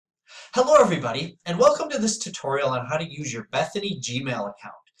Hello everybody, and welcome to this tutorial on how to use your Bethany Gmail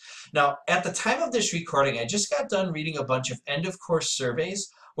account. Now, at the time of this recording, I just got done reading a bunch of end-of-course surveys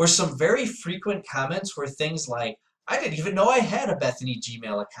where some very frequent comments were things like, I didn't even know I had a Bethany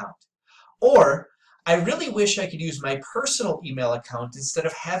Gmail account. Or, I really wish I could use my personal email account instead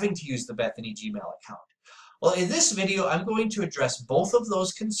of having to use the Bethany Gmail account. Well, in this video, I'm going to address both of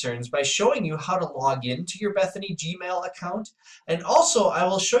those concerns by showing you how to log into your Bethany Gmail account, and also I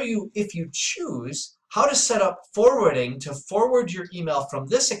will show you, if you choose, how to set up forwarding to forward your email from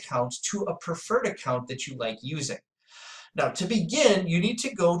this account to a preferred account that you like using. Now, to begin, you need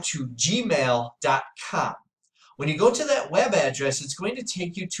to go to gmail.com. When you go to that web address, it's going to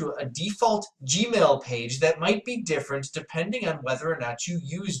take you to a default Gmail page that might be different depending on whether or not you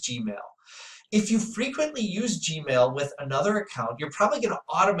use Gmail. If you frequently use Gmail with another account, you're probably going to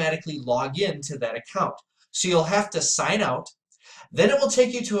automatically log in to that account. So you'll have to sign out. Then it will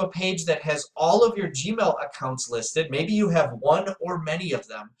take you to a page that has all of your Gmail accounts listed. Maybe you have one or many of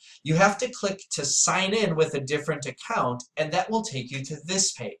them. You have to click to sign in with a different account, and that will take you to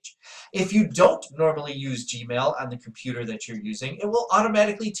this page. If you don't normally use Gmail on the computer that you're using, it will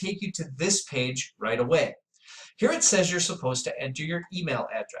automatically take you to this page right away. Here it says you're supposed to enter your email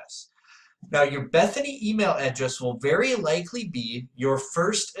address. Now, your Bethany email address will very likely be your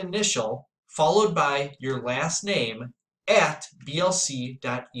first initial followed by your last name at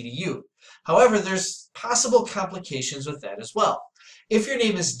blc.edu. However, there's possible complications with that as well. If your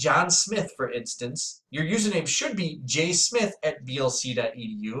name is John Smith, for instance, your username should be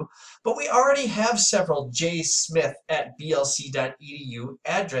jsmith@blc.edu, but we already have several jsmith@blc.edu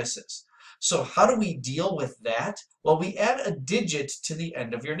addresses. So how do we deal with that? Well, we add a digit to the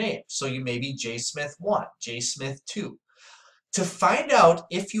end of your name. So you may be jsmith1, jsmith2. To find out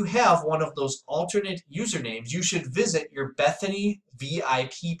if you have one of those alternate usernames, you should visit your Bethany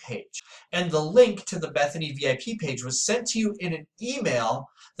VIP page. And the link to the Bethany VIP page was sent to you in an email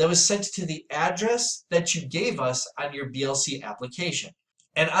that was sent to the address that you gave us on your BLC application.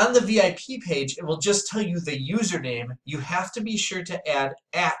 And on the VIP page, it will just tell you the username. You have to be sure to add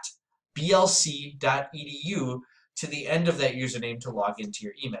 @blc.edu to the end of that username to log into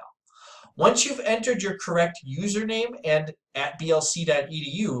your email. Once you've entered your correct username and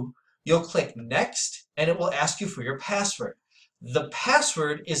 @blc.edu, you'll click Next, and it will ask you for your password. The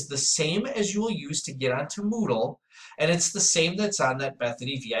password is the same as you will use to get onto Moodle, and it's the same that's on that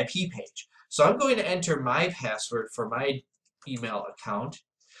Bethany VIP page. So I'm going to enter my password for my email account,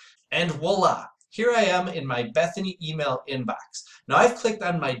 and voila! Here I am in my Bethany email inbox. Now I've clicked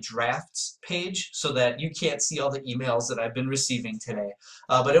on my drafts page so that you can't see all the emails that I've been receiving today.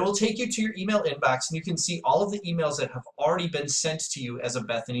 But it will take you to your email inbox, and you can see all of the emails that have already been sent to you as a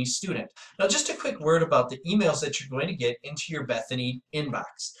Bethany student. Now just a quick word about the emails that you're going to get into your Bethany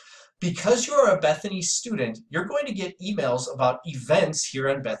inbox. Because you're a Bethany student, you're going to get emails about events here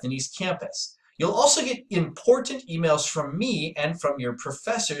on Bethany's campus. You'll also get important emails from me and from your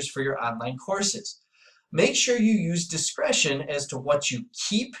professors for your online courses. Make sure you use discretion as to what you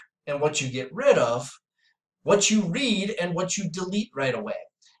keep and what you get rid of, what you read and what you delete right away.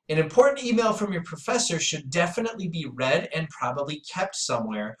 An important email from your professor should definitely be read and probably kept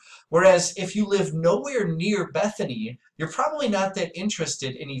somewhere, whereas if you live nowhere near Bethany, you're probably not that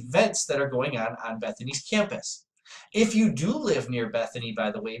interested in events that are going on Bethany's campus. If you do live near Bethany,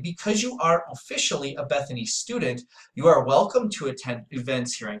 by the way, because you are officially a Bethany student, you are welcome to attend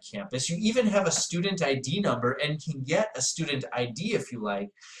events here on campus. You even have a student ID number and can get a student ID if you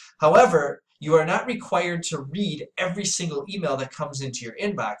like. However, you are not required to read every single email that comes into your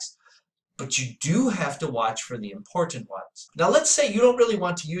inbox, but you do have to watch for the important ones. Now let's say you don't really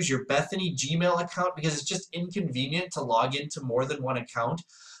want to use your Bethany Gmail account because it's just inconvenient to log into more than one account,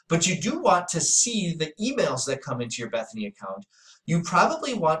 but you do want to see the emails that come into your Bethany account. You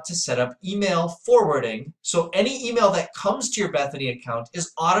probably want to set up email forwarding, so any email that comes to your Bethany account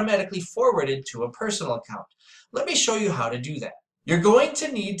is automatically forwarded to a personal account. Let me show you how to do that. You're going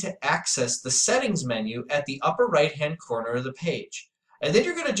to need to access the settings menu at the upper right-hand corner of the page. And then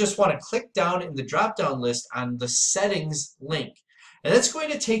you're going to just want to click down in the drop-down list on the settings link. And that's going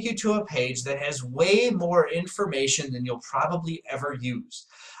to take you to a page that has way more information than you'll probably ever use.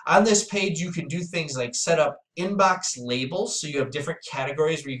 On this page, you can do things like set up inbox labels, so you have different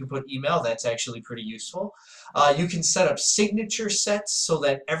categories where you can put email. That's actually pretty useful. You can set up signature sets so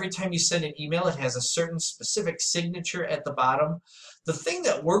that every time you send an email, it has a certain specific signature at the bottom. The thing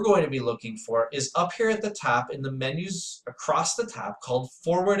that we're going to be looking for is up here at the top in the menus across the top called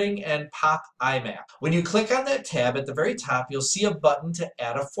Forwarding and Pop IMAP. When you click on that tab at the very top, you'll see a button to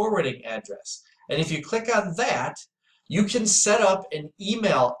add a forwarding address. And if you click on that, You can set up an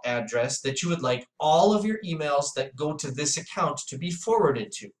email address that you would like all of your emails that go to this account to be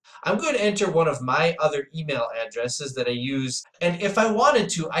forwarded to. I'm going to enter one of my other email addresses that I use, and if I wanted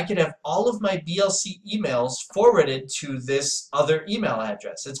to, I could have all of my BLC emails forwarded to this other email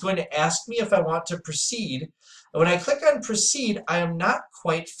address. It's going to ask me if I want to proceed, and when I click on proceed, I am not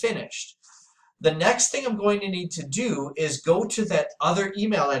quite finished. The next thing I'm going to need to do is go to that other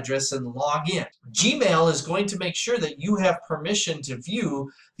email address and log in. Gmail is going to make sure that you have permission to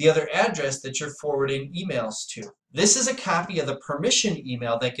view the other address that you're forwarding emails to. This is a copy of the permission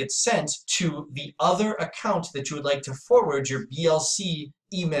email that gets sent to the other account that you would like to forward your BLC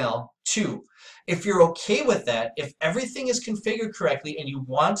email to. If you're okay with that, if everything is configured correctly and you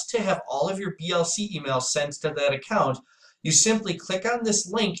want to have all of your BLC emails sent to that account, you simply click on this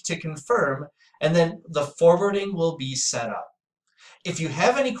link to confirm, and then the forwarding will be set up. If you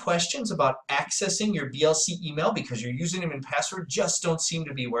have any questions about accessing your BLC email because your username and password just don't seem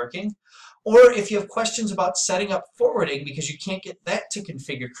to be working, or if you have questions about setting up forwarding because you can't get that to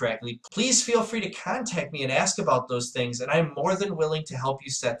configure correctly, please feel free to contact me and ask about those things, and I'm more than willing to help you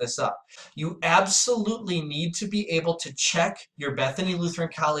set this up. You absolutely need to be able to check your Bethany Lutheran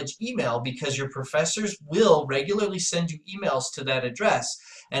College email because your professors will regularly send you emails to that address.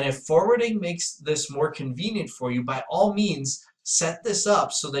 And if forwarding makes this more convenient for you, by all means, set this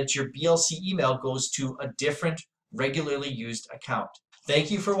up so that your BLC email goes to a different regularly used account.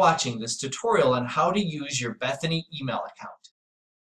 Thank you for watching this tutorial on how to use your Bethany email account.